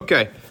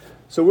Okay,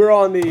 so we're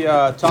on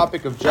the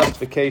topic of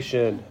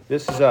justification.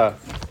 This is a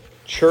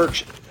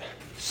church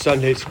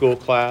Sunday school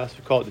class.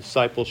 We call it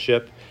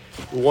discipleship.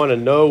 We want to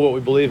know what we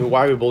believe and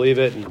why we believe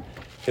it, and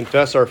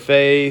confess our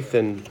faith,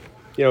 and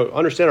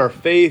understand our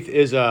faith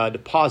is a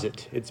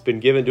deposit. It's been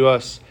given to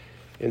us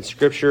in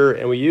Scripture,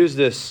 and we use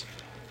this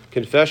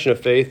confession of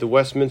faith, the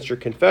Westminster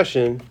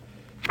Confession,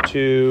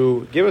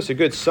 to give us a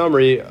good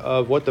summary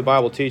of what the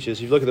Bible teaches.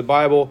 If you look at the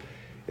Bible,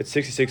 it's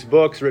 66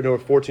 books written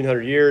over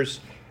 1,400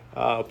 years,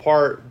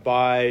 apart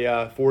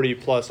by 40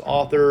 plus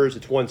authors.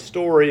 It's one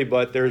story,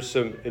 but there's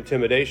some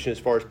intimidation as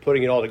far as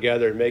putting it all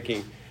together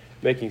and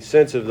making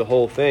sense of the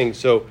whole thing.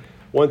 So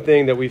one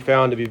thing that we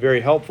found to be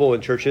very helpful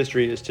in church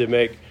history is to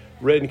make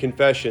written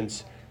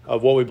confessions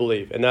of what we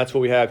believe. And that's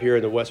what we have here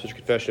in the Westminster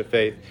Confession of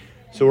Faith.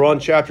 So we're on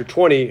chapter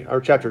 20,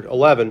 or chapter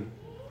 11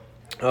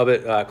 of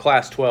it,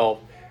 class 12.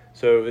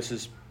 So this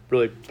is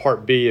really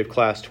part B of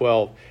class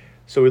 12.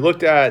 So we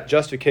looked at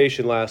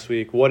justification last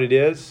week, what it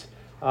is.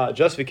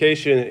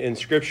 Justification in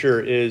Scripture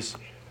is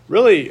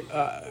really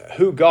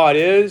who God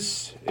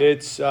is.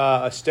 It's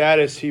a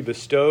status He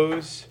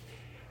bestows.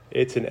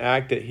 It's an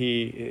act that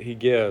He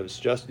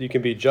gives. You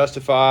can be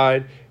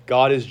justified.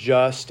 God is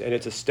just, and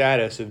it's a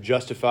status of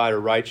justified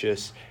or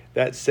righteous.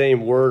 That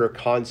same word or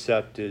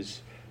concept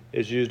is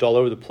used all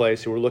over the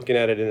place. And we're looking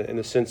at it in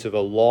the sense of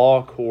a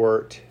law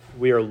court.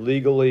 We are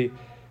legally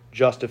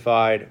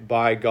justified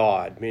by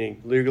God, meaning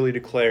legally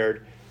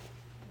declared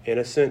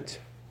innocent,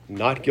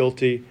 not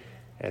guilty,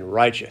 and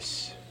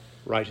righteous.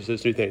 Righteous,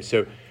 those three things.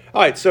 So,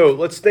 all right, so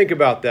let's think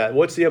about that.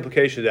 What's the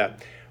implication of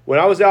that? When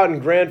I was out in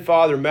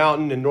Grandfather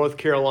Mountain in North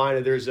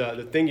Carolina, there's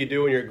the thing you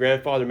do when you're at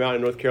Grandfather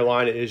Mountain in North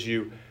Carolina is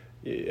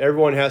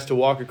everyone has to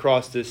walk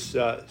across this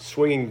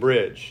swinging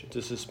bridge. It's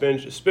a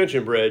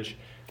suspension bridge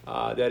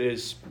that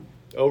is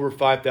over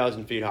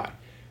 5,000 feet high.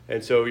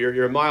 And so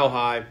you're a mile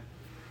high,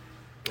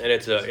 and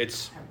it's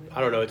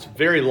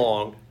very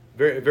long,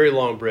 very, very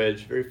long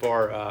bridge, very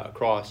far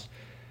across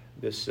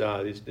these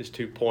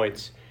 2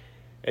 points,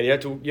 and you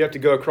have to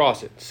go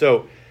across it.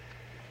 So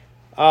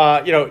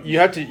you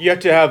have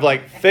to have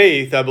like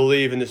faith, I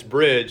believe, in this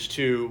bridge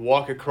to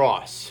walk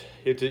across.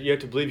 You have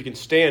to believe you can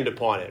stand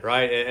upon it,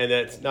 right? And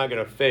that's not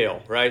going to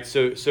fail, right?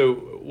 So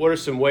what are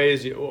some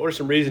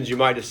reasons you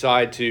might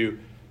decide to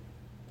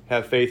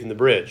have faith in the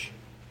bridge?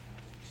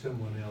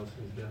 Someone else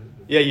has done it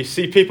before. Yeah, you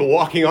see people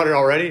walking on it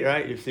already,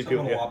 right? You see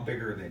Someone people a lot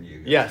bigger than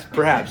you. Yes,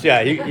 perhaps.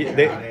 Yeah,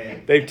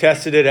 they've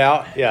tested it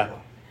out. Yeah,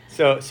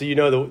 so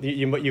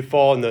you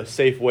fall in the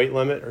safe weight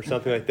limit or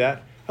something like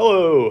that.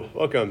 Hello,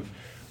 welcome.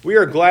 We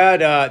are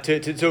glad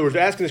so we're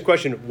asking this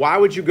question: why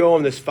would you go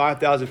on this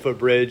 5,000-foot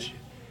bridge?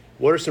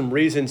 What are some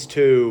reasons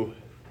to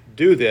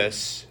do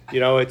this?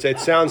 It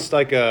sounds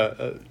like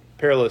a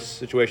perilous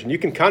situation. You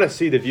can kind of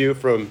see the view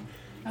from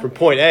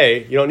point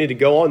A. You don't need to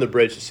go on the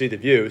bridge to see the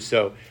view,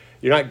 so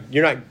you're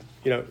not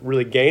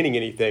really gaining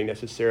anything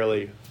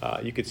necessarily.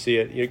 You could see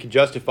it. You could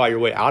justify your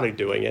way out of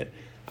doing it,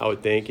 I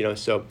would think.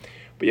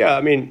 But yeah,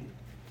 I mean,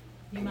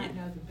 you might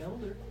know the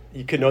builder.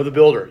 You could know the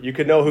builder. You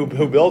could know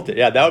who built it.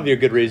 Yeah, that would be a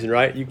good reason,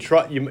 right?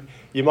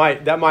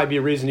 That might be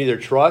a reason to either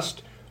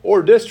trust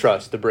or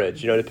distrust the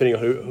bridge, depending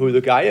on who the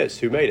guy is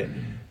who made it.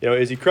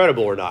 Is he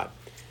credible or not,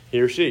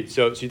 he or she?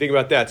 So you think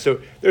about that.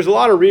 So there's a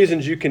lot of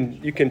reasons you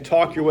can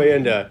talk your way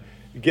into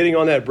getting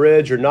on that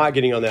bridge or not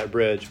getting on that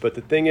bridge. But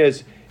the thing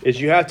is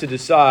you have to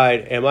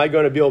decide: am I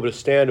going to be able to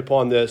stand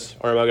upon this,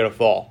 or am I going to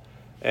fall?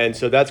 And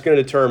so that's going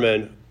to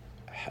determine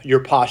your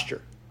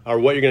posture, or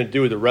what you're going to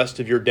do with the rest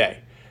of your day.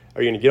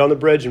 Are you going to get on the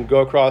bridge and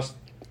go across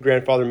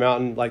Grandfather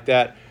Mountain like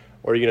that,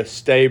 or are you going to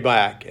stay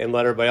back and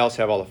let everybody else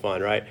have all the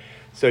fun, right?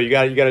 So you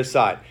got to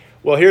decide.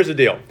 Well, here's the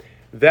deal.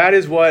 That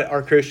is what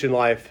our Christian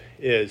life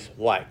is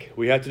like.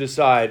 We have to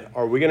decide: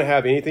 are we going to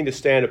have anything to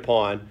stand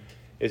upon?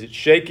 Is it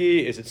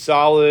shaky? Is it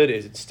solid?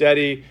 Is it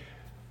steady?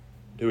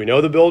 Do we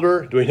know the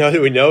builder? Do we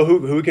know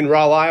who we can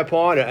rely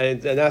upon?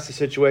 And that's the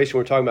situation.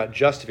 We're talking about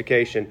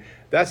justification.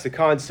 That's the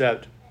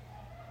concept.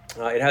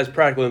 It has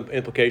practical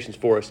implications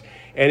for us.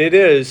 And it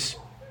is,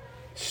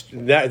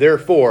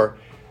 therefore,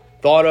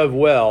 thought of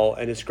well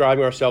and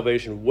describing our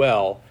salvation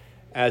well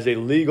as a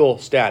legal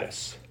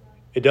status.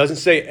 It doesn't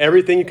say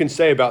everything you can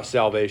say about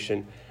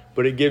salvation,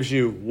 but it gives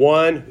you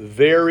one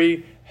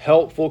very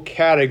helpful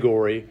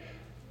category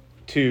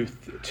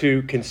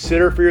to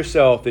consider for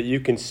yourself, that you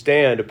can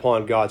stand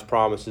upon God's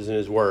promises in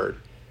His Word,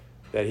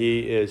 that He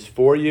is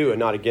for you and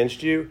not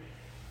against you,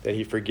 that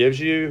He forgives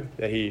you,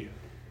 that He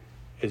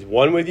is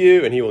one with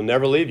you, and He will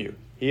never leave you.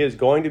 He is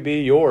going to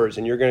be yours,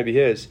 and you're going to be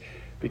His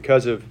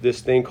because of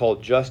this thing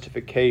called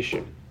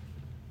justification.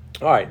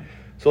 All right,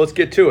 so let's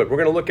get to it. We're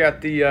going to look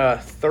at the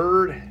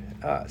third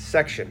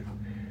section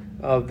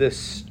of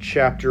this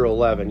chapter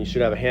 11. You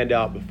should have a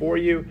handout before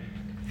you.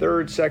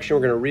 Third section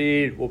we're going to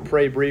read. We'll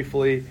pray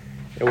briefly,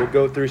 and we'll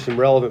go through some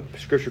relevant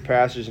scripture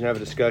passages and have a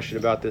discussion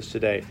about this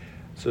today.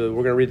 So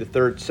we're going to read the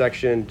third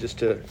section just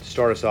to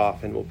start us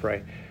off, and we'll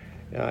pray.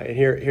 And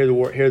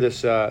hear this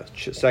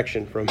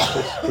section from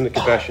the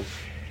confession.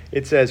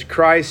 It says,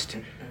 Christ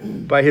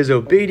by his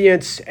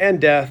obedience and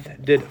death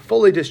did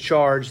fully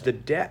discharge the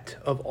debt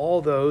of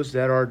all those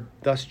that are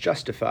thus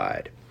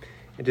justified,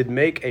 and did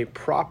make a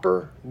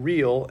proper,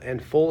 real,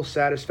 and full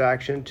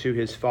satisfaction to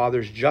his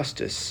Father's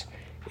justice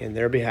in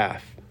their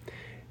behalf.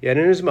 Yet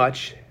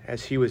inasmuch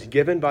as he was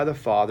given by the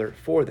Father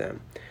for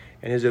them,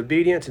 and his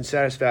obedience and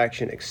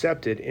satisfaction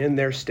accepted in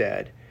their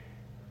stead,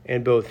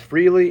 and both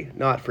freely,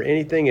 not for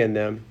anything in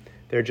them,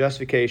 their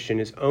justification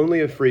is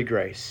only of free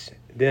grace.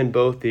 Then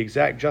both the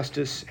exact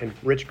justice and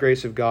rich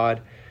grace of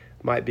God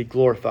might be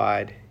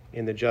glorified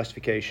in the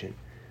justification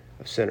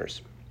of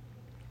sinners.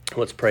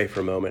 Let's pray for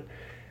a moment.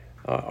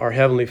 Our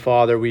Heavenly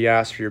Father, we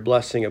ask for your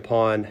blessing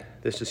upon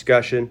this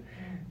discussion.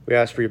 We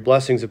ask for your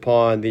blessings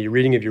upon the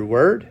reading of your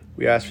word.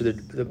 We ask for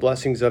the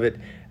blessings of it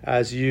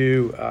as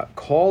you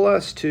call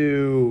us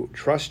to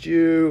trust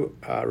you,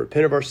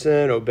 repent of our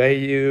sin, obey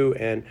you,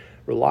 and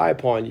rely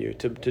upon you,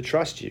 to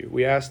trust you.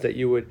 We ask that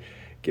you would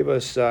give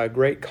us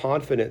great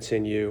confidence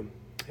in you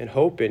and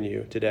hope in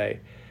you today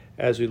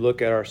as we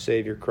look at our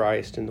Savior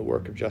Christ and the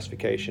work of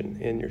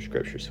justification in your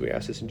scriptures. So we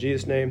ask this in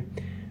Jesus' name.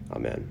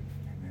 Amen.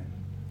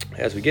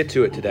 As we get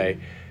to it today,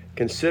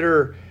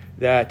 consider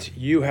that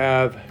you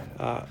have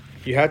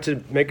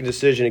to make a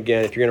decision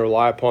again if you're going to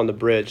rely upon the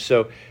bridge.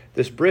 So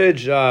this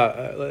bridge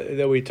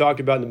that we talked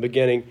about in the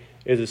beginning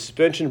is a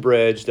suspension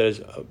bridge that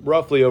is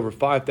roughly over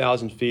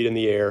 5,000 feet in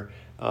the air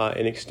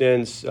and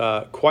extends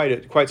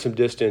quite some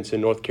distance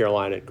in North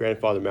Carolina at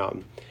Grandfather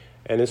Mountain.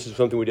 And this is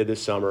something we did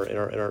this summer in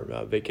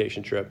our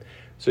vacation trip.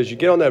 So as you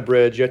get on that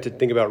bridge, you have to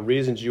think about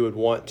reasons you would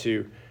want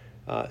to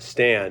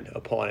stand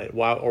upon it.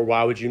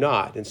 Why would you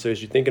not? And so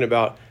as you're thinking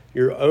about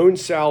your own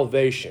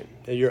salvation,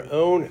 your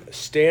own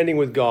standing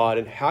with God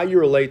and how you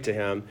relate to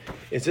him,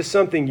 is this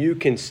something you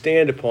can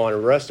stand upon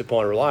or rest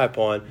upon or rely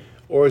upon,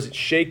 or is it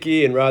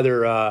shaky and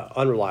rather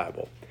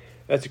unreliable?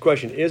 That's the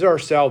question. Is our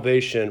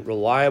salvation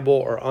reliable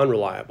or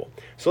unreliable?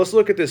 So let's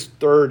look at this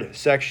third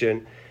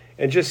section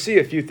and just see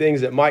a few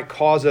things that might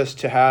cause us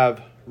to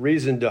have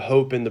reason to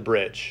hope in the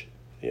bridge,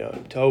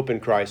 to hope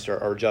in Christ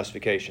or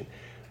justification.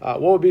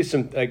 What would be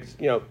some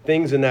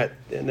things in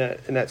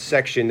that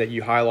section that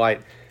you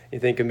highlight? You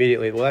think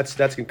immediately, well,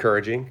 that's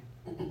encouraging.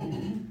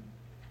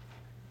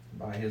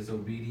 By his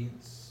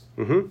obedience.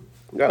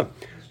 Mm-hmm. Yeah.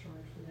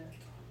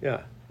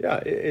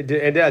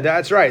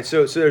 That's right.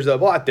 So there's a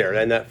lot there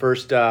in that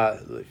first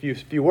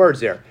few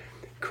words there.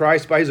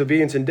 Christ by his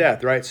obedience and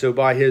death, right? So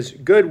by his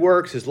good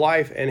works, his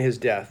life, and his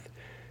death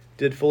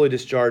did fully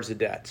discharge the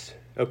debts.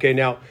 Okay,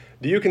 now,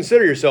 do you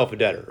consider yourself a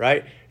debtor,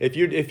 right? If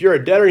you're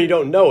a debtor and you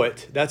don't know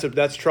it,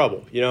 that's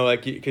trouble.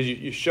 Because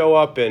you show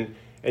up and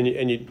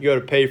you go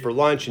to pay for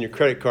lunch and your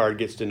credit card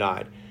gets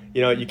denied.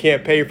 You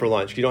can't pay for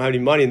lunch because you don't have any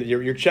money and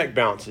your check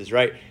bounces,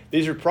 right?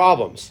 These are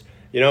problems.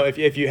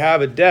 If you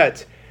have a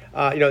debt,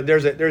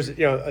 there's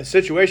a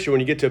situation when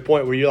you get to a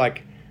point where you're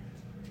like,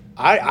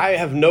 I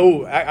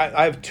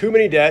have too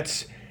many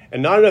debts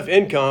and not enough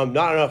income,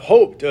 not enough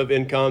hope of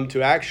income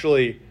to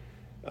actually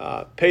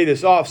pay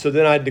this off. So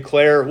then I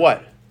declare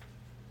what?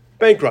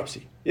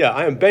 Bankruptcy. Yeah,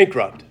 I am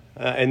bankrupt.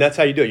 And that's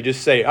how you do it. You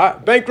just say,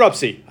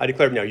 bankruptcy. I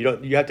declare, no,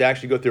 you have to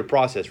actually go through a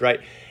process, right?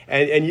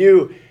 And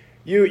you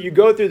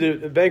go through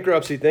the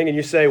bankruptcy thing and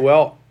you say,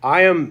 well,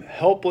 I am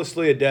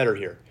helplessly a debtor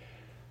here.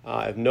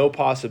 I have no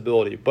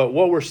possibility. But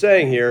what we're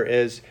saying here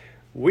is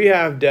we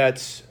have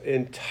debts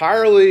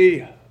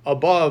entirely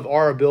above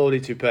our ability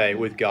to pay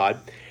with God.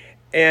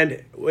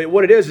 And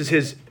what it is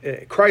his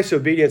Christ's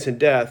obedience and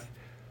death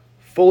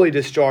fully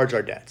discharge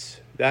our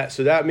debts.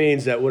 So that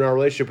means that when our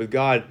relationship with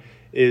God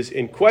is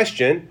in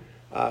question,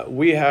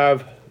 we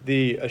have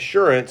the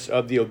assurance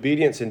of the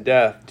obedience and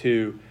death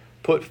to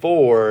put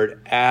forward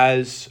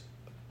as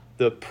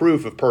the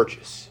proof of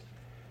purchase,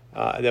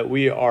 that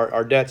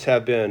our debts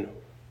have been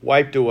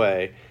wiped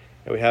away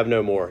and we have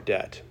no more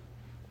debt.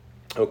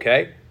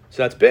 Okay,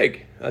 so that's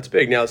big.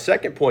 Now, the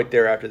second point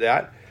there after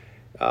that,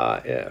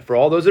 for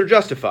all those that are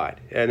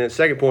justified, and then the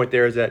second point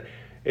there is that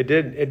it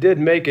did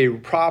make a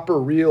proper,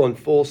 real, and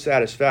full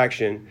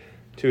satisfaction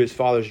to his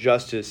Father's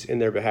justice in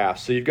their behalf.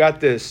 So you've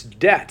got this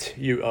debt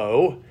you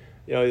owe,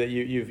 that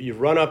you've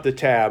run up the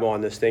tab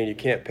on this thing, you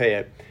can't pay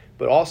it,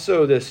 but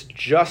also this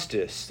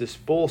justice, this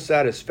full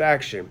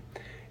satisfaction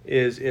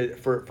is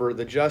for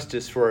the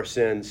justice for our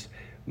sins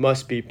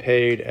must be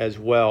paid as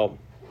well.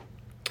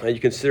 You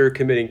consider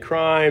committing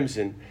crimes,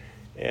 and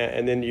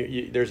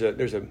then there's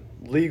a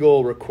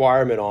legal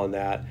requirement on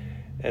that.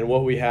 And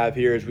what we have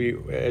here is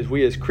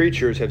we as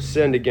creatures have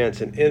sinned against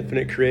an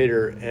infinite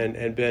Creator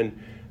and been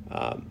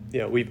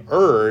we've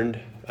earned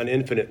an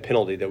infinite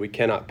penalty that we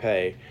cannot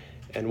pay.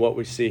 And what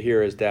we see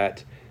here is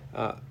that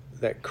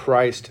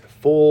Christ's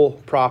full,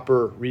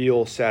 proper,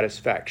 real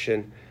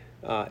satisfaction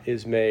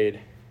is made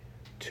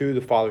to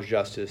the Father's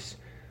justice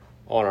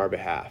on our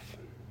behalf.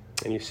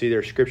 And you see there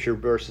are scripture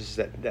verses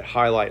that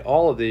highlight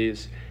all of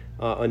these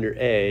under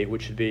A,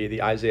 which would be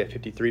the Isaiah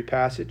 53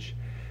 passage.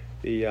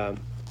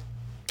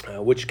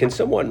 Which can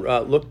someone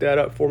look that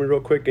up for me real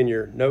quick in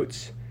your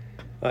notes?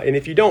 And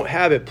if you don't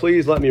have it,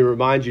 please let me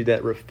remind you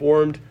that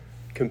Reformed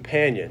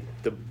Companion,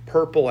 the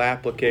purple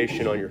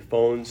application on your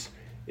phones,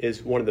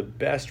 is one of the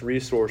best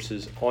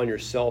resources on your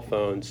cell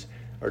phones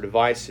or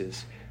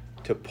devices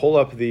to pull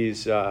up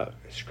these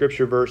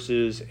scripture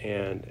verses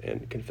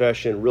and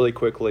confession really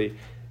quickly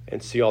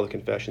and see all the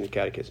confession and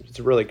catechism. It's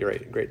a really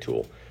great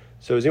tool.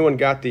 So has anyone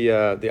got the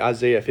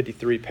Isaiah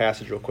 53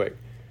 passage real quick?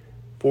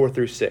 4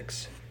 through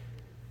 6.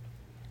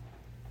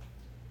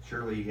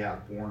 Surely you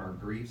have borne our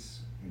griefs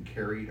and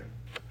carried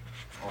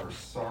our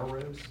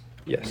sorrows.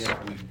 Yes. And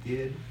yet we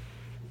did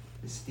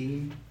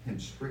esteem him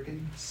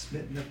stricken,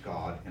 smitten of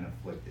God, and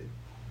afflicted.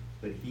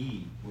 But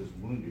he was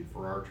wounded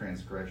for our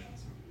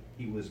transgressions.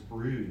 He was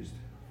bruised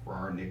for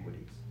our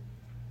iniquities.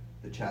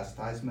 The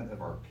chastisement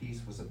of our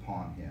peace was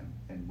upon him,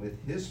 and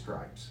with his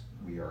stripes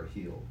we are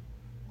healed.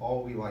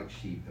 All we like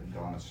sheep have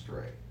gone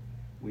astray.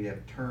 We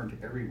have turned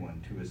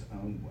everyone to his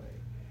own way,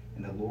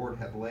 and the Lord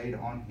hath laid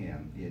on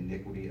him the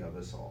iniquity of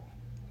us all.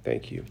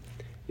 Thank you.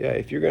 Yeah,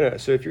 if you're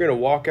gonna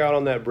walk out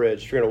on that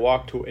bridge, if you're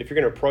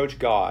gonna approach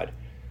God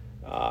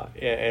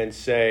and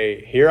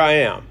say, "Here I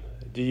am,"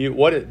 do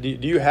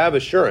you have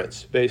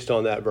assurance based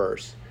on that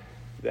verse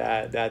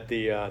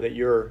that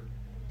your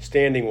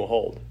standing will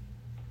hold?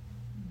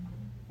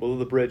 Will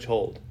the bridge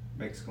hold?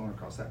 Makes going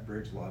across that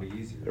bridge a lot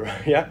easier.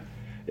 Right? Yeah.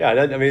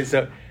 I mean,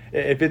 so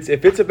if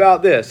it's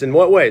about this, in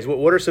what ways?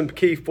 What are some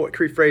key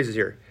phrases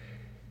here?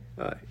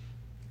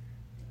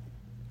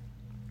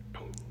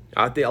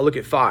 I'll look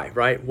at 5.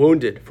 Right,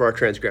 wounded for our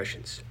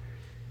transgressions,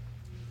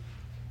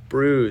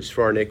 bruised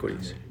for our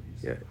iniquities.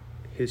 Yeah,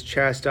 his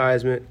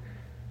chastisement,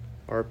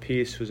 our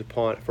peace was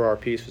upon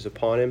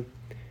him,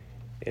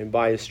 and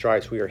by his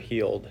stripes we are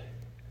healed.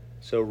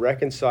 So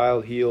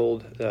reconciled,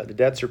 healed. The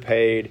debts are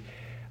paid.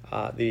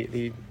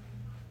 The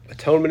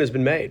atonement has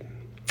been made.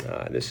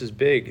 This is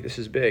big.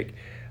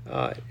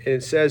 And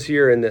it says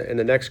here in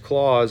the next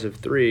clause of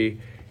 3,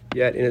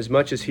 yet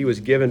inasmuch as he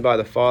was given by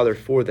the Father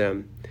for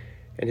them,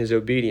 and his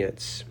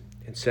obedience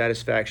and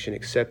satisfaction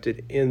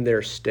accepted in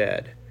their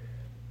stead.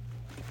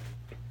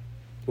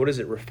 What is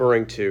it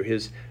referring to?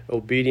 His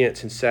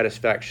obedience and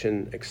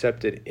satisfaction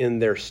accepted in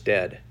their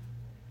stead.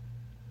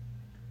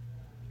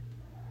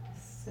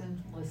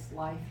 Sinless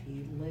life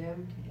he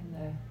lived in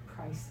the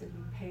price that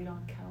he paid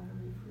on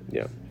Calvary for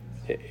Yeah.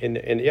 sins.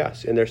 And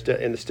yes, in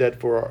the stead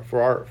for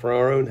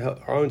our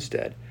own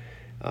stead,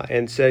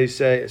 and so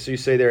you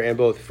say there, and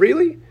both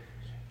freely,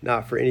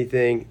 not for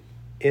anything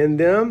in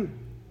them,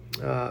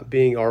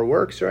 being our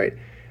works, right?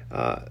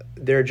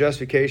 Their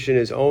justification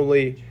is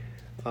only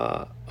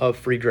of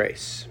free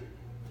grace.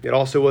 It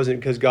also wasn't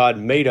because God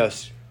made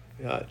us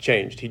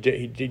changed. He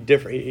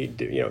different.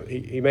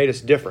 He made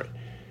us different.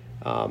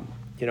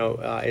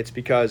 It's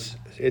because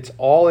it's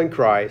all in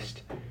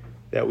Christ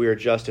that we are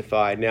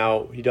justified.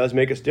 Now, he does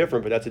make us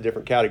different, but that's a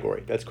different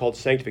category. That's called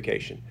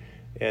sanctification.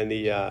 And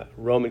the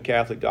Roman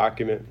Catholic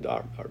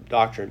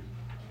doctrine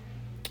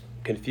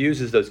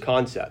confuses those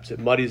concepts. It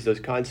muddies those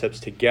concepts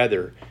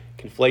together,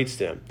 conflates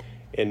them,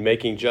 in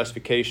making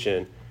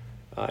justification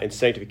and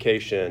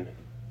sanctification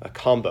a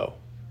combo.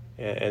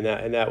 And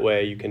that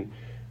way you can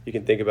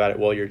think about it.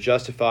 Well, you're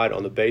justified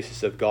on the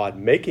basis of God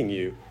making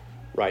you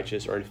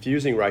righteous or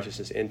infusing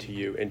righteousness into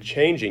you and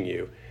changing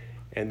you.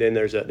 And then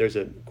there's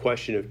a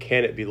question of,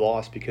 can it be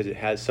lost because it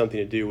has something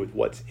to do with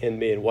what's in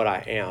me and what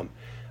I am,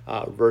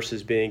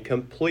 versus being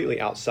completely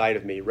outside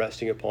of me,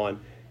 resting upon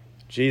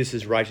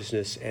Jesus'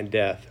 righteousness and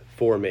death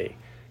for me,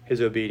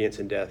 his obedience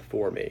and death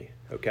for me.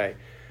 Okay,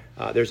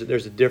 there's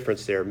a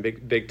difference there,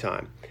 big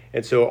time.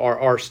 And so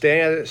our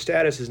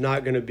status is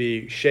not going to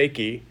be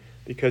shaky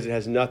because it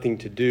has nothing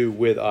to do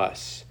with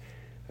us.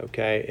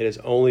 Okay, it is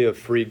only of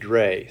free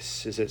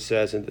grace, as it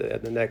says in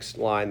the next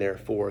line there,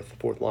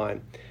 fourth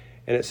line.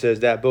 And it says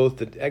that both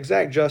the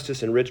exact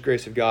justice and rich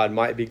grace of God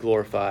might be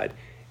glorified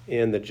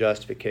in the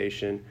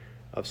justification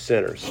of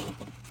sinners.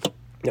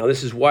 Now,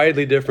 this is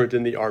widely different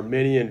than the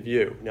Arminian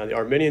view. Now, the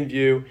Arminian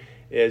view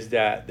is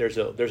that there's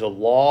a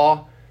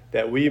law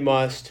that we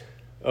must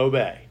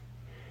obey.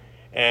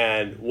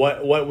 And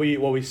what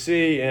we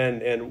see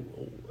in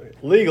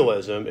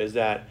legalism is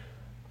that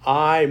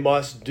I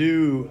must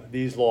do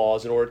these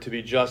laws in order to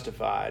be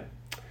justified.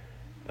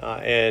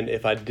 And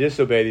if I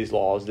disobey these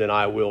laws, then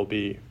I will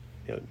be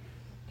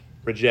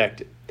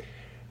rejected.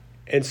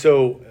 And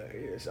so,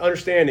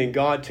 understanding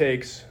God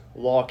takes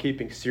law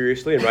keeping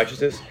seriously and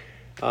righteousness.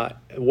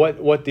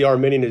 What the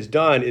Arminian has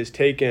done is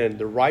taken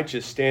the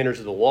righteous standards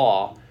of the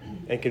law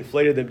and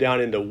conflated them down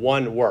into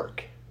one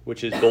work,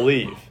 which is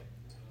believe,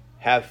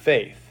 have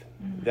faith.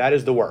 That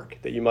is the work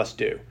that you must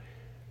do,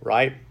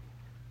 right?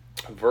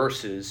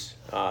 Versus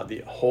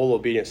the whole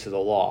obedience to the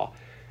law.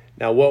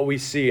 Now, what we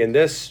see in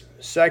this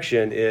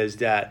section is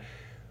that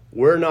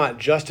we're not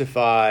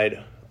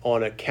justified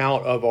on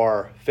account of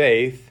our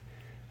faith.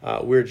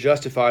 We're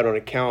justified on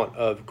account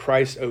of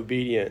Christ's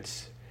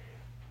obedience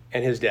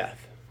and his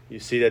death. You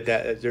see that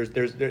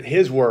there's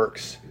his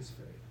works.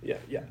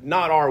 Yeah,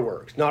 not our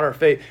works, not our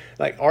faith.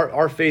 Like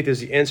our faith is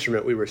the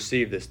instrument we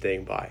receive this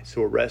thing by. So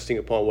we're resting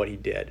upon what he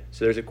did.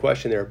 So there's a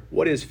question there.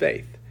 What is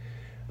faith?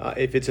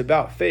 If it's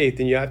about faith,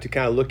 then you have to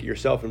kind of look at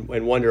yourself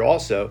and wonder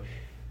also,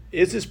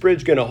 is this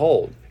bridge going to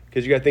hold?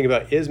 Because you got to think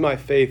about, is my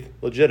faith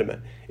legitimate?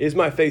 Is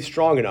my faith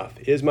strong enough?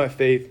 Is my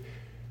faith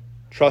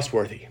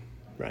trustworthy?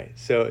 Right?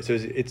 So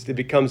it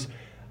becomes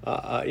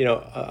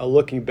a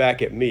looking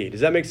back at me.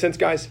 Does that make sense,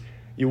 guys?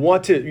 You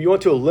want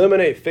to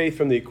eliminate faith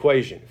from the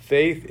equation.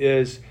 Faith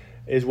is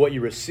what you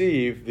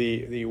receive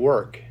the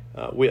work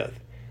with.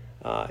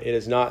 It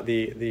is not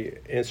the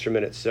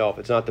instrument itself.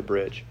 It's not the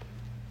bridge.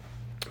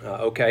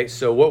 Okay,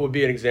 so what would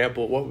be an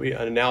example? What would be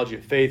an analogy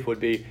of faith would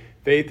be,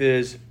 faith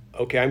is,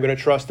 okay, I'm going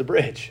to trust the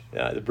bridge.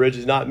 The bridge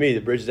is not me.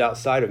 The bridge is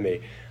outside of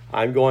me.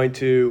 I'm going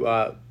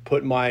to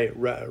put my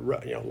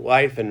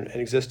life and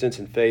existence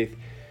and faith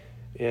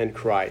in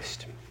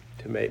Christ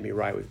to make me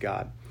right with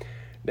God.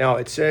 Now,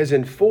 it says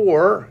in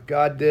 4,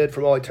 God did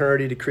from all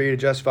eternity decree to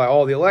justify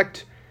all the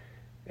elect,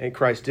 and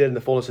Christ did in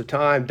the fullness of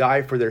time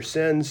die for their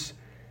sins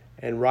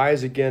and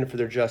rise again for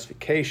their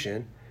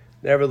justification.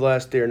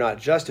 Nevertheless, they are not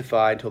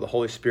justified until the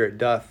Holy Spirit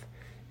doth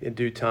in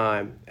due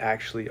time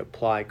actually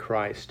apply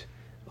Christ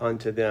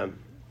unto them.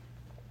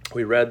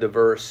 We read the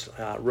verse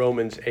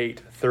Romans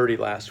 8:30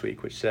 last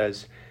week, which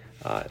says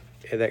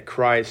that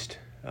Christ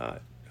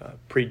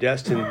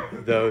predestined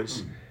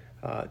those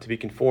to be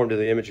conformed to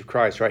the image of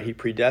Christ, right? He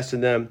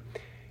predestined them,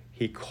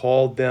 he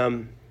called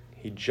them,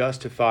 he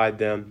justified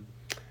them,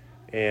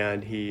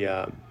 and he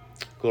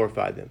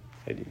glorified them.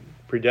 And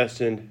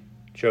predestined,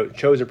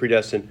 chosen,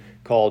 predestined,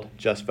 called,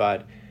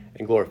 justified,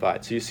 and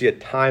glorified. So you see a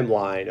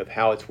timeline of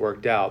how it's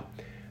worked out.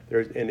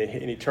 There's in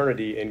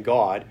eternity in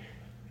God,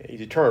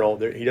 he's eternal.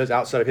 He does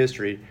outside of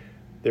history.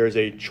 There is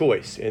a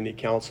choice in the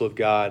counsel of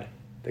God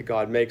that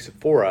God makes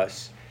for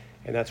us,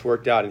 and that's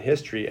worked out in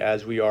history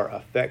as we are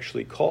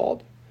effectually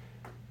called,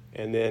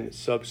 and then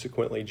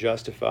subsequently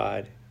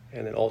justified,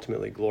 and then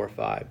ultimately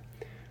glorified.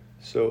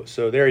 So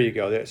there you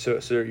go. So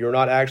you're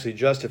not actually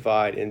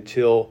justified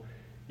until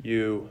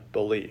you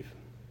believe.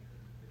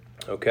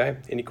 Okay?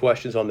 Any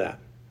questions on that?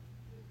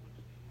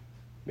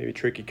 Maybe a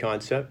tricky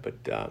concept, but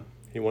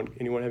anyone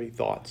have any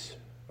thoughts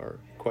or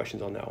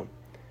questions on that one?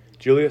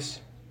 Julius?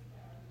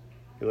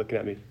 You're looking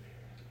at me.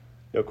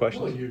 No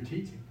questions? Well, you're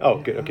teaching. Oh,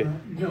 good. Okay.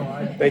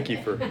 No, Thank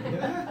you for...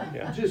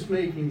 just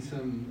making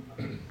some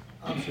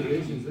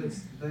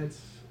observations.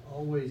 That's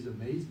always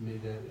amazed me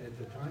that at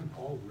the time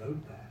Paul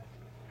wrote that,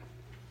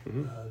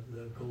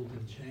 the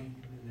golden chain,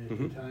 and at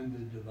the time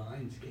the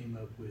divines came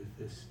up with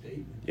this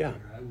statement, Yeah.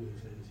 where I was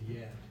as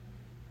yet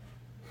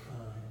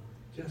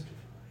justified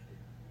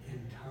in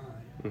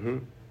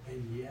time,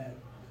 and yet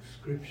the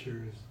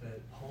scriptures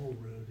that Paul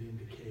wrote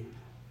indicate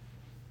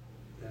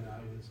that I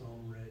was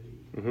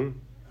already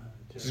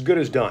It's as good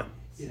as done.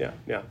 Yeah.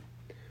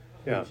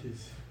 Which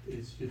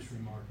is just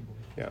remarkable.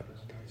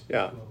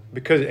 Yeah,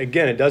 because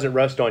again, it doesn't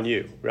rest on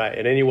you, right,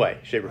 in any way,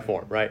 shape, or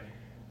form, right?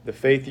 The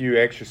faith you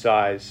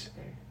exercise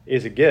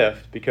is a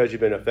gift because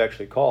you've been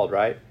effectually called,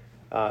 right?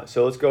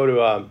 So let's go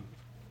to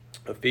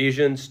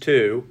Ephesians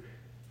 2,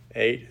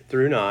 8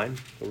 through 9.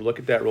 We'll look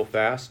at that real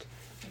fast.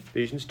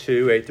 Ephesians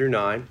 2, 8 through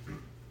 9.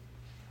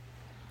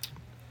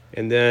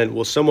 And then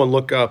will someone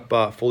look up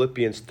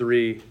Philippians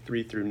 3,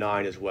 3 through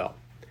 9 as well?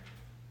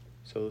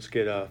 So let's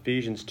get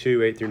Ephesians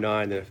 2, 8 through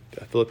 9, then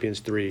Philippians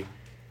 3,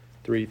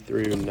 3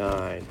 through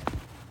 9.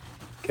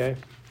 Okay?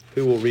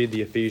 Who will read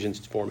the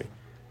Ephesians for me?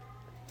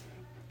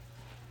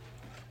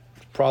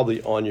 It's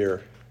probably on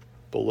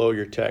below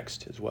your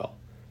text as well.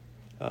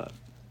 What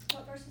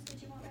verses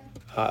did you want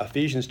read?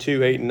 Ephesians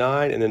 2, 8 and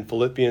 9, and then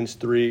Philippians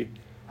 3,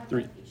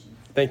 3. Ephesians.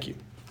 Thank you.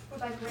 For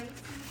by grace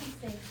you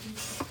have been saved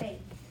through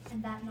faith,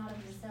 and that not of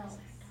yourselves.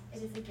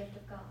 It is a gift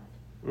of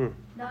God.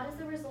 Not as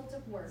a result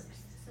of works,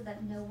 so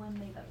that no one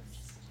may boast.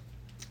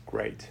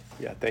 Great.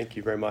 Yeah, thank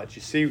you very much.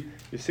 You see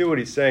what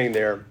he's saying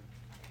there.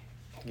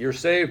 You're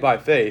saved by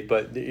faith,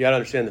 but you got to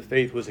understand the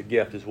faith was a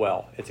gift as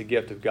well. It's a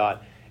gift of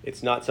God.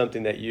 It's not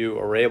something that you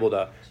are able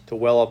to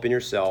well up in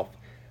yourself.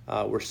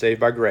 We're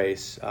saved by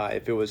grace.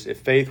 If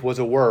faith was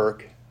a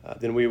work,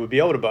 then we would be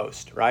able to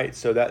boast, right?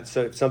 So that's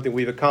something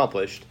we've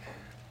accomplished,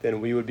 then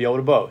we would be able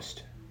to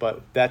boast.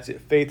 But that's it.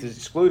 Faith is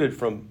excluded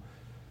from,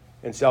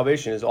 and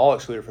salvation is all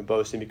excluded from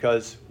boasting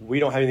because we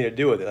don't have anything to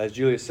do with it. As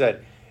Julia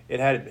said, it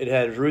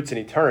had roots in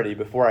eternity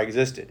before I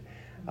existed,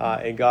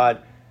 and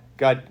God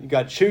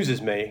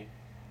chooses me,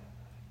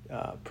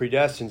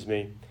 predestines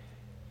me,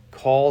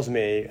 calls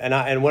me,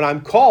 and when I'm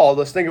called,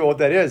 let's think about what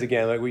that is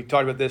again. Like we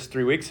talked about this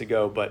 3 weeks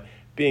ago, but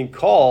being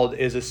called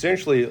is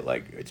essentially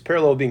like it's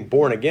parallel to being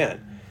born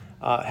again.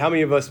 How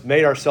many of us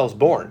made ourselves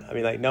born? I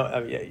mean,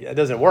 it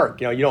doesn't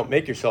work. You don't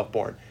make yourself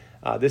born.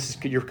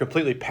 You're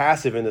completely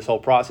passive in this whole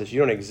process.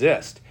 You don't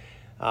exist,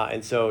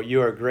 and so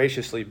you are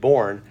graciously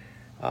born.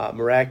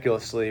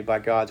 Miraculously by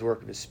God's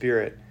work of His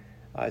Spirit,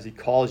 as He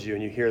calls you,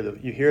 and you hear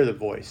the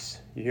voice,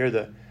 you hear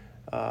the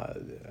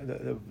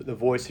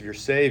voice of your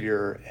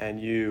Savior, and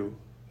you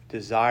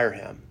desire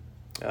Him,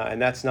 and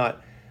that's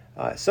not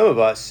some of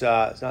us.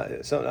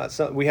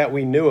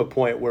 We knew a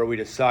point where we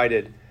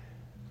decided,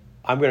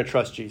 I'm going to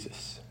trust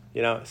Jesus.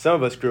 Some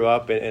of us grew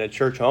up in a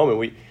church home,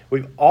 and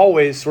we've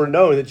always sort of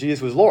known that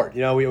Jesus was Lord.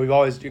 We've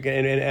always, and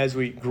as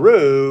we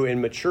grew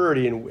in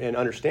maturity and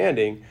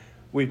understanding,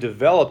 we've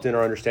developed in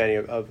our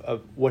understanding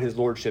of what his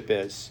lordship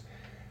is.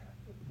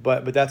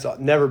 But that's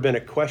never been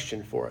a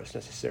question for us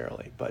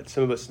necessarily. But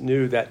some of us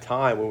knew that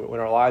time when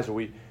our lives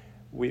were,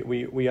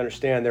 we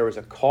understand there was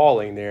a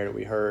calling there that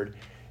we heard,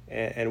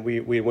 and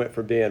we went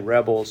from being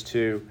rebels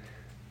to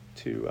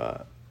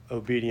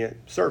obedient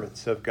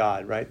servants of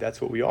God, right?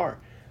 That's what we are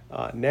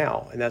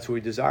now, and that's what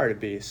we desire to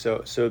be.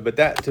 But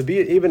that to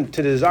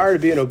desire to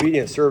be an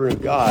obedient servant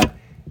of God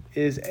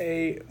is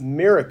a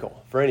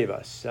miracle for any of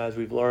us, as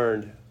we've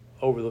learned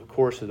over the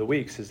course of the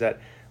weeks, is that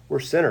we're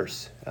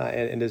sinners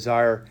and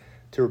desire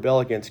to rebel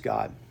against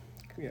God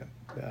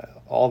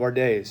all of our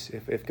days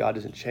if God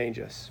doesn't change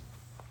us.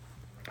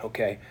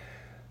 Okay,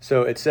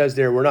 so it says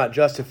there, we're not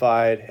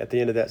justified at the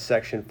end of that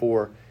section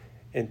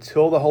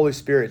until the Holy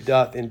Spirit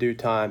doth in due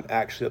time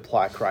actually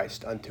apply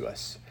Christ unto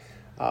us.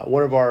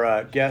 One of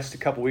our guests a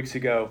couple weeks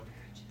ago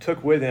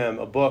took with him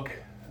a book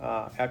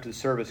after the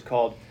service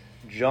called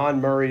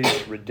John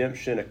Murray's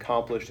Redemption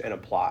Accomplished and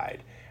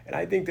Applied. And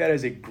I think that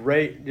is a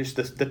great, just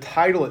the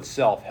title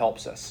itself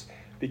helps us,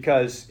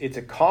 because it's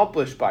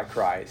accomplished by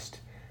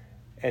Christ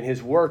and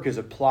his work is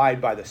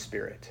applied by the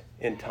Spirit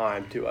in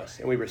time to us,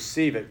 and we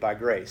receive it by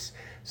grace.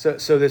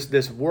 So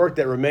this work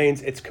that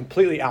remains, it's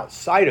completely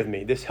outside of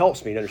me. This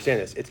helps me to understand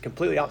this. It's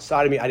completely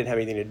outside of me. I didn't have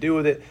anything to do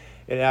with it.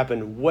 It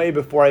happened way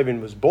before I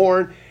even was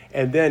born.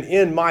 And then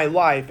in my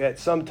life, at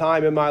some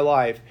time in my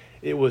life,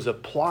 it was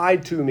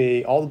applied to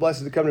me. All the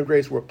blessings of the covenant of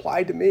grace were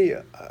applied to me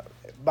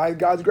by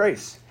God's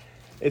grace.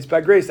 It's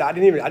by grace. I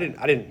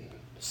didn't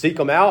seek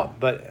them out,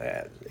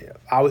 but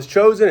I was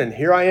chosen, and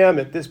here I am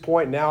at this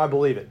point. Now I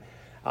believe it.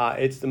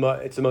 It's the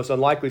most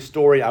unlikely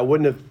story. I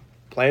wouldn't have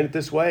planned it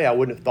this way. I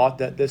wouldn't have thought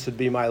that this would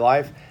be my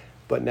life,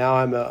 but now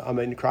I'm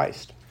in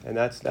Christ, and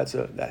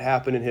that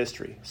happened in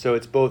history. So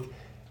it's both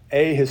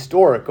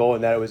historical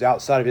in that it was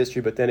outside of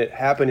history, but then it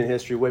happened in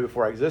history way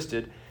before I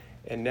existed,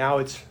 and now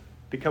it's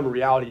become a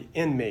reality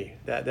in me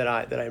that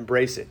I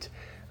embrace it,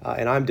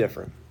 and I'm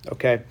different.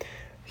 Okay,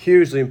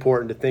 hugely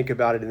important to think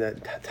about it in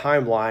that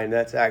timeline.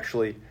 That's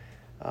actually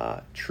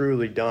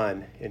truly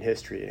done in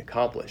history and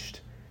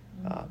accomplished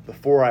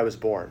before I was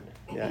born.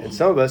 Yeah, and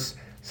some of us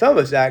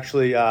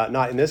actually,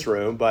 not in this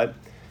room, but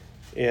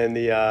in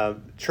the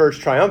church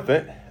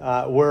triumphant,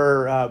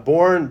 were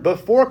born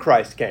before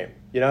Christ came.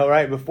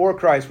 Right? Before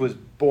Christ was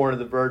born of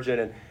the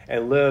Virgin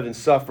and lived and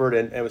suffered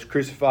and was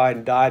crucified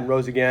and died and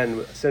rose again and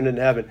ascended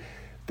into heaven.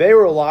 They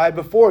were alive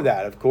before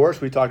that, of course.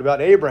 We talked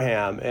about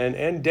Abraham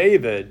and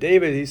David.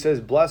 David, he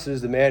says, blessed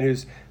is the man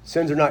whose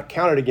sins are not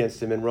counted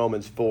against him in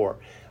Romans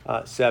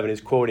 4:7.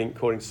 He's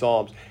quoting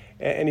Psalms.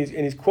 And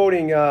he's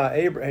quoting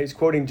he's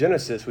quoting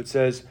Genesis, which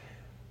says,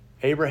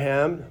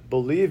 Abraham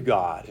believed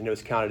God, and it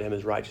was counted to him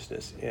as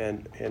righteousness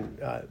in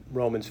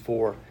Romans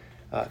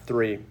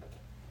 4:3.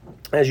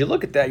 As you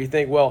look at that, you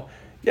think, well,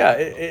 yeah,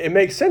 it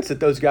makes sense that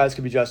those guys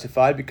could be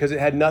justified because it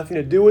had nothing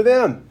to do with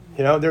them.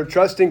 They're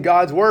trusting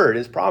God's word,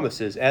 his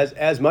promises,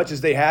 as much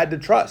as they had to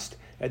trust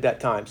at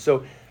that time.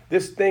 So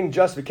this thing,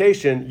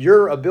 justification,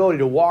 your ability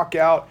to walk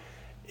out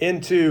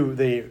into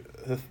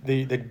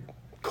the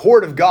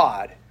court of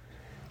God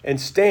and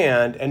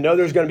stand and know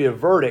there's going to be a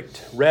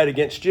verdict read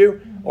against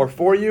you or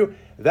for you,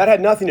 that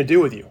had nothing to do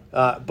with you.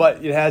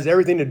 But it has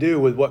everything to do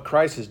with what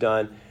Christ has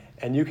done,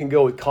 and you can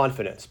go with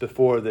confidence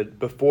before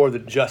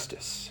the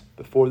justice,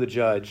 before the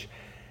judge,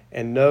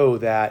 and know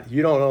that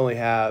you don't only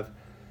have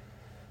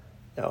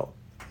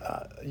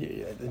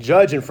the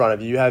judge in front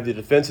of you, you have the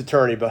defense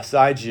attorney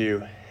beside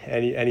you,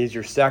 and he's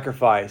your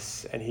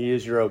sacrifice, and he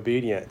is your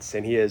obedience,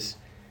 and he is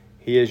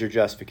your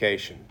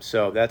justification.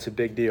 So that's a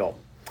big deal.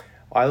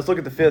 All right, let's look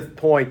at the fifth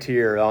point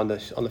here on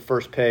the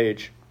first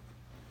page.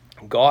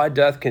 God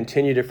doth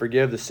continue to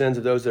forgive the sins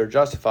of those that are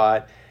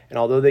justified, and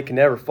although they can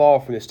never fall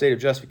from the state of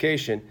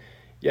justification,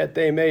 yet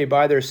they may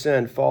by their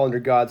sin fall under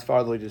God's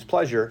fatherly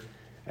displeasure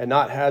and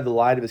not have the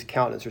light of his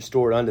countenance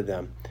restored unto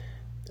them,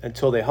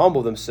 until they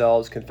humble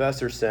themselves, confess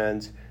their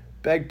sins,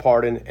 beg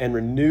pardon, and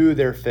renew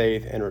their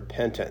faith and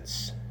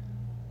repentance.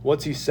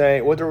 What's he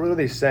saying? What are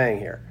they saying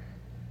here?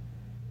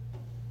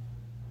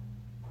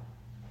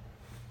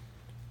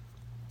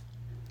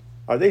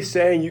 Are they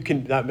saying you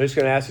can, I'm just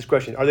going to ask this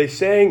question, are they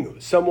saying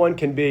someone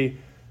can be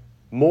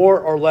more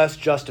or less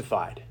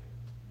justified?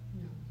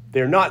 No.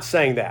 They're not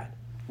saying that.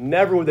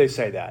 Never would they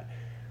say that.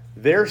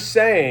 They're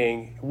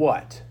saying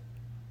what?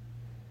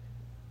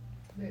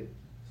 That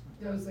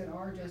those that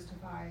are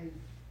justified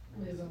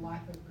live a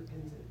life of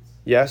repentance.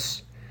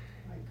 Yes.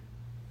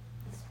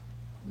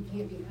 We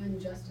can't be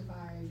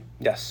unjustified.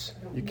 Yes,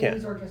 you can't.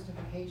 Lose our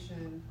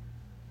justification,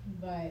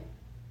 but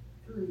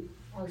through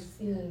our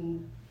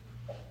sin,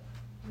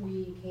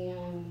 we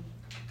can,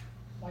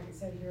 like it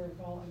said here,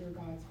 fall under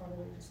God's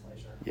fatherly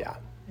displeasure. Yeah.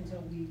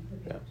 Until we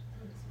repent.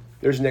 Yeah.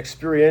 There's an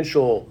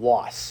experiential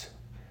loss.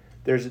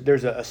 There's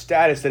a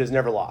status that is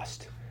never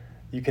lost.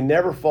 You can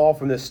never fall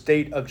from the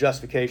state of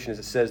justification, as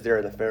it says there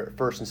in the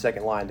first and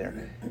second line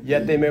there.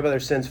 Yet they may by their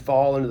sins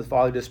fall into the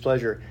fatherly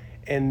displeasure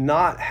and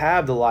not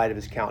have the light of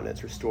his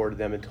countenance restored to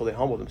them until they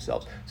humble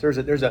themselves. So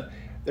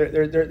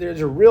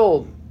there's a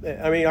real,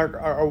 I mean,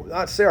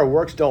 not to say our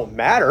works don't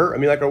matter. I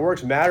mean, like our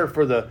works matter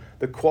for the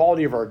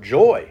quality of our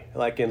joy,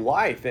 like in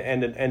life,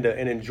 and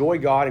enjoy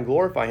God and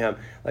glorify Him.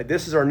 Like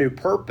this is our new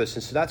purpose,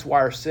 and so that's why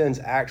our sins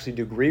actually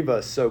do grieve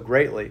us so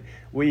greatly.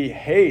 We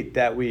hate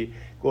that we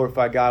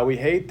glorify God. We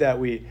hate that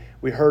we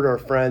hurt our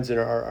friends and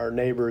our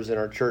neighbors and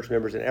our church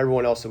members and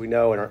everyone else that we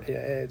know. And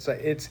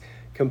it's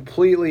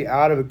completely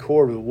out of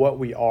accord with what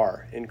we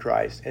are in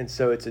Christ, and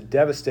so it's a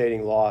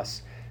devastating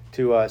loss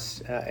to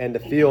us, and to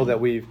feel that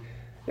we've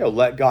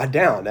let God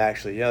down.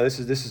 Actually, this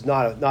is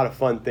not a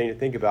fun thing to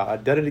think about. I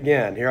did it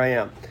again. Here I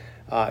am.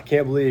 I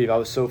can't believe I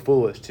was so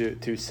foolish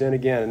to sin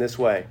again in this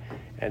way,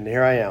 and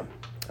here I am.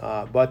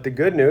 But the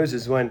good news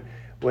is when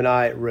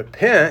I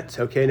repent.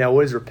 Okay, now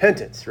what is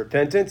repentance?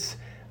 Repentance.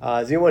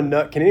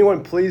 Can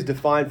anyone please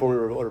define for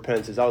me what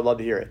repentance is? I would love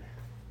to hear it.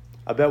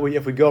 I bet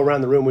if we go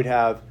around the room, we'd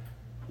have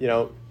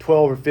 12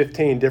 or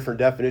 15 different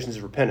definitions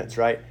of repentance,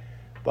 right?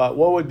 But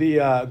what would be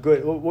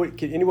good?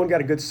 Anyone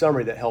got a good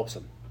summary that helps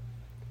them?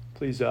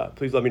 Please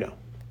let me know.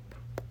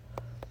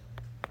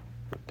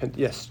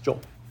 Yes,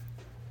 Joel.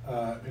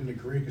 In the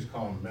Greek, it's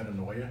called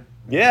metanoia.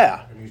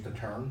 Yeah. It means to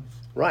turn.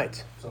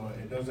 Right. So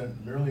it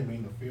doesn't merely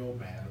mean to feel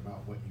bad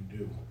about what you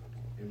do.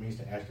 It means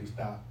to actually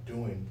stop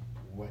doing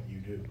what you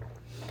do.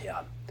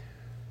 Yeah.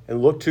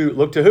 And look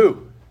to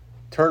who?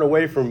 Turn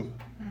away from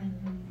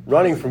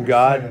running from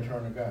God.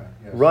 Turn to God.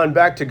 Yes. Run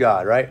back to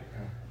God, right?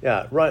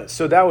 Yeah, run.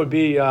 So that would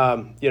be,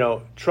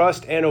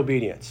 trust and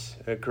obedience,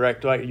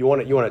 correct? Right? You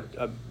want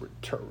to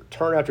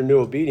turn after new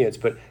obedience,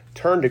 but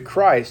turn to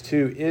Christ,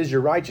 who is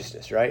your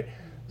righteousness, right?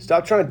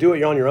 Stop trying to do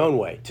it on your own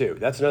way, too.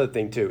 That's another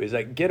thing, too, is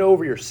like get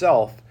over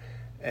yourself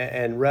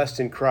and rest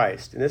in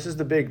Christ. And this is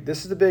the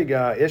big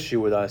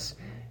issue with us,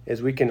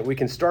 is we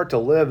can start to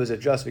live as a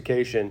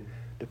justification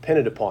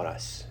dependent upon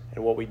us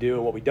and what we do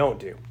and what we don't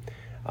do.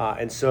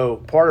 And so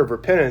part of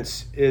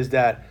repentance is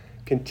that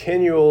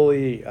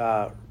continually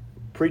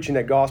preaching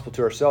that gospel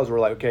to ourselves. We're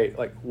like, okay,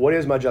 like what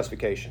is my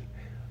justification?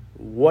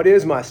 What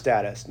is my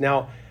status?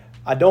 Now,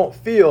 I don't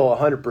feel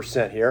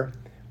 100% here,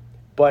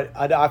 but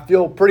I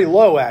feel pretty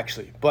low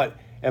actually. But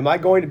am I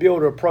going to be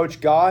able to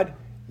approach God?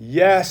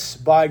 Yes,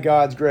 by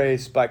God's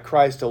grace, by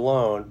Christ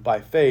alone,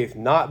 by faith,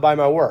 not by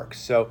my works.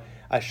 So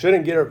I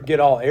shouldn't get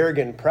all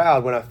arrogant and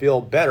proud when I feel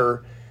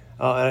better,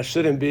 and I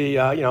shouldn't be,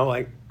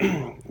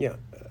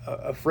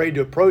 afraid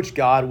to approach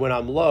God when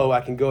I'm low.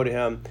 I can go to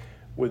Him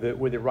with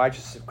the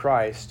righteousness of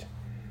Christ.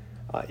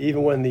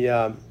 Even when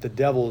the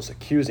devil is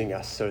accusing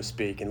us, so to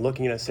speak, and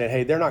looking at us saying,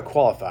 hey, they're not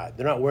qualified.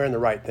 They're not wearing the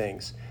right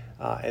things.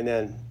 And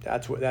then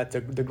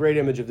the great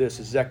image of this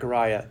is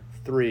Zechariah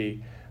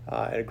 3,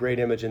 and a great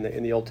image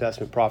in the Old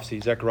Testament prophecy,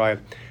 Zechariah,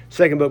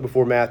 second book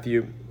before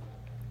Matthew,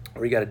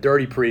 where you got a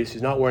dirty priest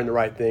who's not wearing the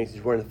right things.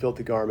 He's wearing the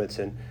filthy garments,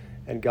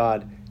 and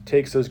God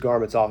takes those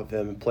garments off of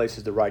him and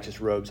places the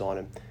righteous robes on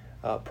him,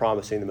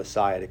 promising the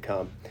Messiah to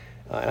come.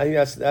 And I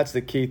think that's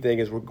the key thing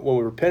is when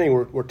we're repenting,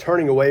 we're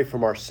turning away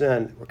from our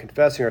sin, we're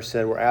confessing our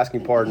sin, we're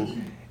asking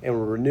pardon, and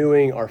we're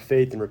renewing our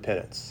faith and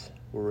repentance.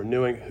 We're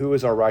renewing who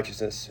is our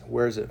righteousness,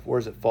 where does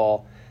it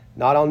fall?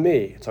 Not on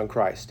me, it's on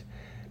Christ.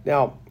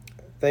 Now,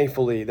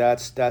 thankfully,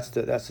 that's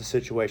the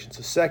situation.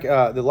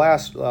 So the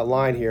last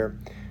line here,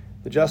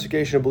 the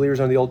justification of believers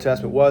under the Old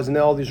Testament was, in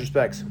all these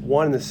respects,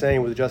 one and the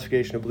same with the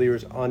justification of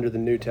believers under the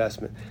New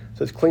Testament.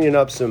 So it's cleaning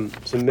up some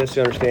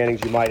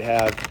misunderstandings you might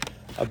have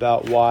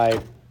about why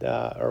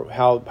or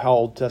how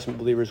Old Testament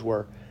believers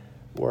were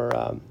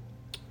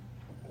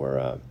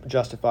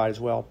justified as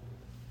well.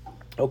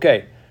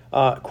 Okay,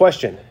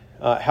 question.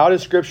 How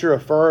does Scripture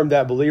affirm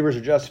that believers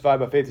are justified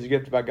by faith as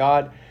gifted by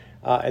God?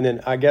 And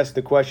then I guess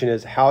the question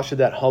is, how should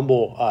that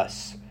humble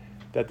us,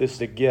 that this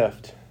is a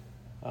gift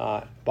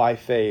by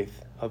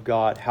faith of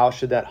God? How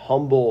should that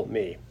humble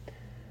me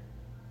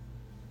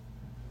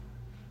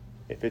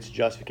if it's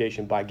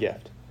justification by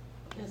gift?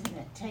 Doesn't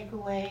it take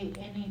away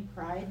any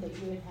pride that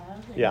you would have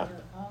in Yeah.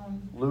 your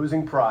own?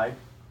 Losing pride.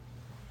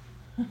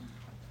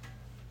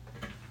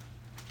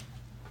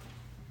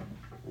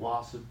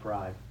 Loss of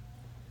pride.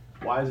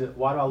 Why do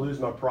I lose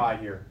my pride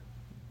here?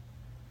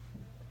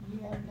 You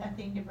have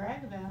nothing to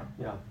brag about.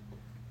 Yeah.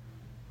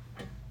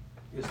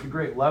 It's the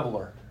great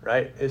leveler,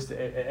 right? It's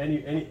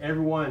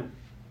everyone,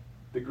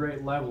 the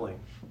great leveling.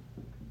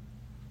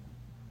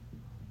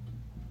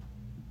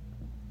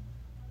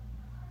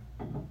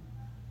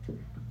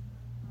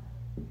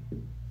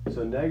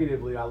 So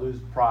negatively, I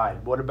lose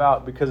pride. What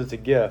about because it's a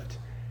gift?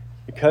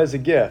 Because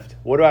it's a gift.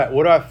 What do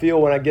I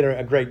feel when I get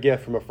a great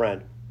gift from a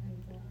friend?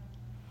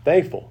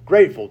 Thankful,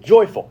 grateful,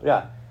 joyful.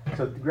 Yeah.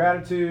 So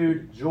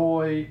gratitude,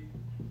 joy.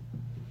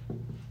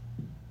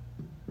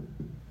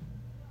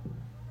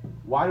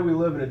 Why do we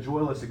live in a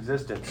joyless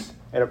existence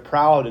in a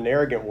proud and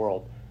arrogant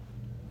world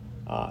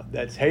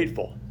that's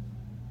hateful?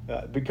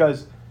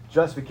 Because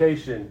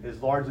justification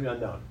is largely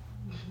unknown.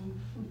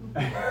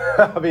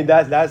 I mean,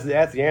 that's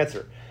the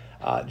answer.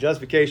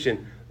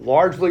 Justification,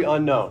 largely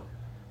unknown,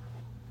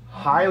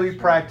 highly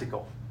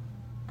practical.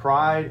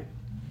 Pride,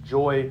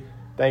 joy,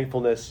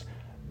 thankfulness,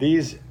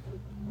 these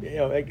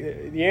like,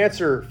 the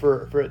answer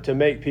for to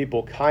make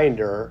people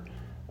kinder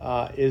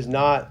is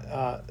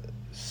not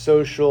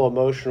social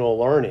emotional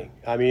learning.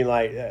 I mean,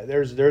 like,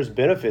 there's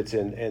benefits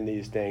in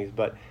these things,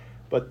 but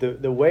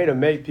the way to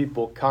make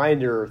people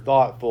kinder,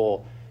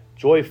 thoughtful,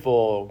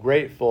 joyful,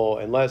 grateful,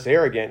 and less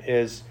arrogant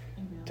is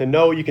to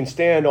know you can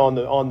stand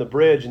on the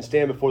bridge and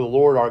stand before the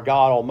Lord our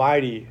God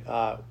Almighty,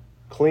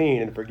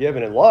 clean and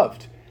forgiven and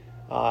loved.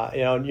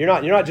 You're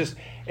not just.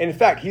 And in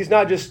fact, He's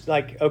not just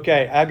like,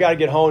 okay, I got to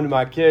get home to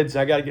my kids,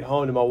 I got to get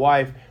home to my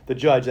wife, the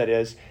judge that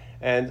is,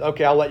 and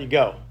okay, I'll let you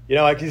go.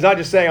 Like, He's not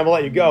just saying I'm gonna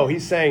let you go.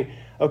 He's saying,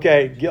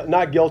 okay,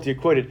 not guilty,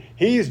 acquitted.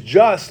 He's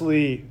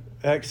justly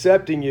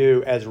accepting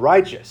you as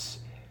righteous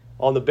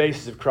on the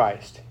basis of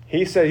Christ.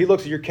 He said, He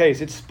looks at your case,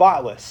 it's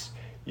spotless.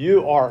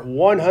 You are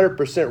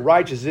 100%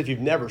 righteous as if you've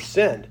never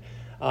sinned.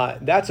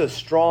 That's a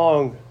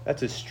strong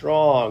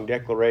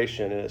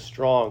declaration and a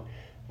strong,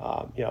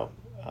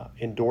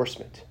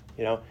 endorsement.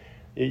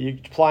 You're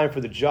applying for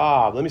the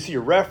job. Let me see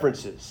your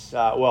references.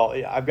 Well,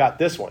 I've got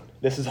this one.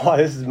 This is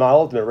my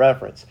ultimate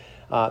reference.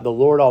 The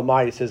Lord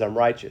Almighty says I'm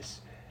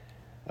righteous.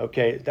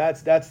 Okay,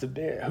 that's the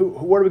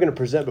what are we going to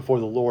present before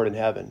the Lord in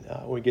heaven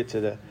when we get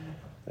to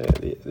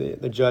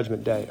the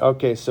judgment day?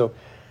 Okay, so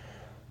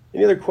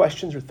any other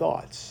questions or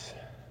thoughts?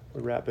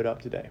 We'll wrap it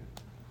up today.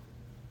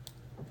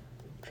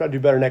 Try to do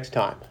better next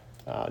time.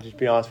 Just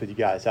be honest with you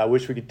guys. I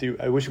wish we could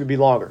be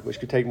longer. I wish we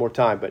could take more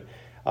time, but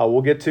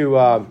we'll get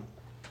to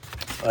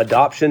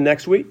adoption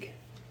next week.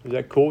 Is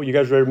that cool? You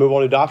guys ready to move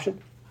on to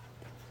adoption?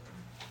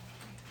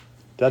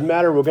 Doesn't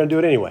matter. We're going to do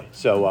it anyway.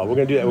 So we're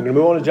going to do that. We're going to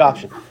move on to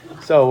adoption.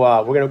 So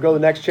we're going to go to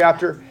the next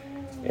chapter,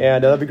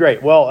 and that'll be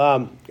great.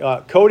 Well,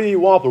 Cody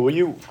Wampler, will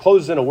you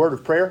close in a word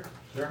of prayer?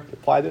 Sure. To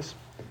apply this?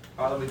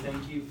 Father, we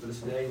thank you for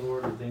this day,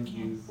 Lord. We thank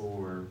you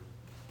for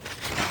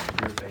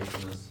your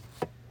faithfulness,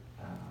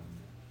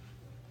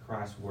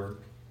 Christ's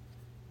work,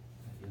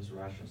 His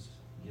righteousness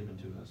given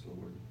to us,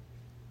 Lord.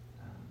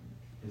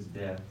 His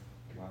death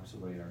wipes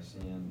away our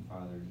sin,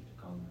 Father,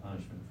 to come the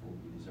punishment for what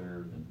we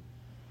deserve. And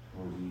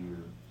Lord, we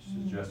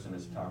are, as Justin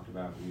has talked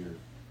about, we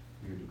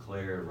are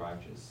declared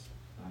righteous,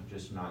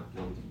 not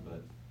guilty,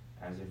 but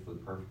as if we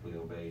perfectly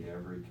obeyed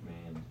every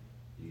command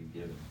you've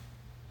given.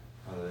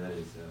 Father, that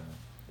is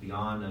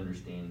beyond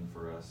understanding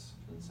for us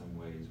in some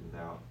ways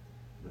without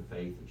the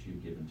faith that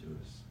you've given to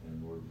us.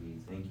 And Lord, we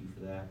thank you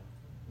for that.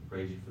 We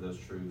praise you for those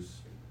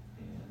truths.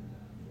 And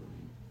Lord,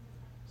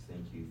 we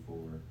thank you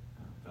for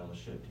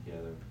fellowship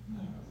together,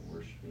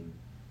 worshiping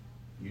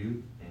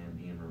you and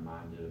being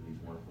reminded of these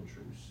wonderful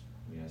truths.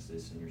 We ask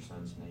this in your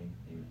Son's name.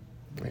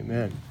 Amen.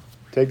 Amen.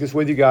 Take this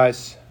with you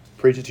guys.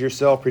 Preach it to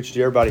yourself. Preach it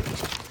to everybody.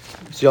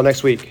 See y'all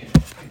next week.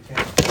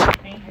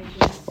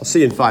 I'll see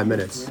you in 5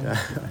 minutes.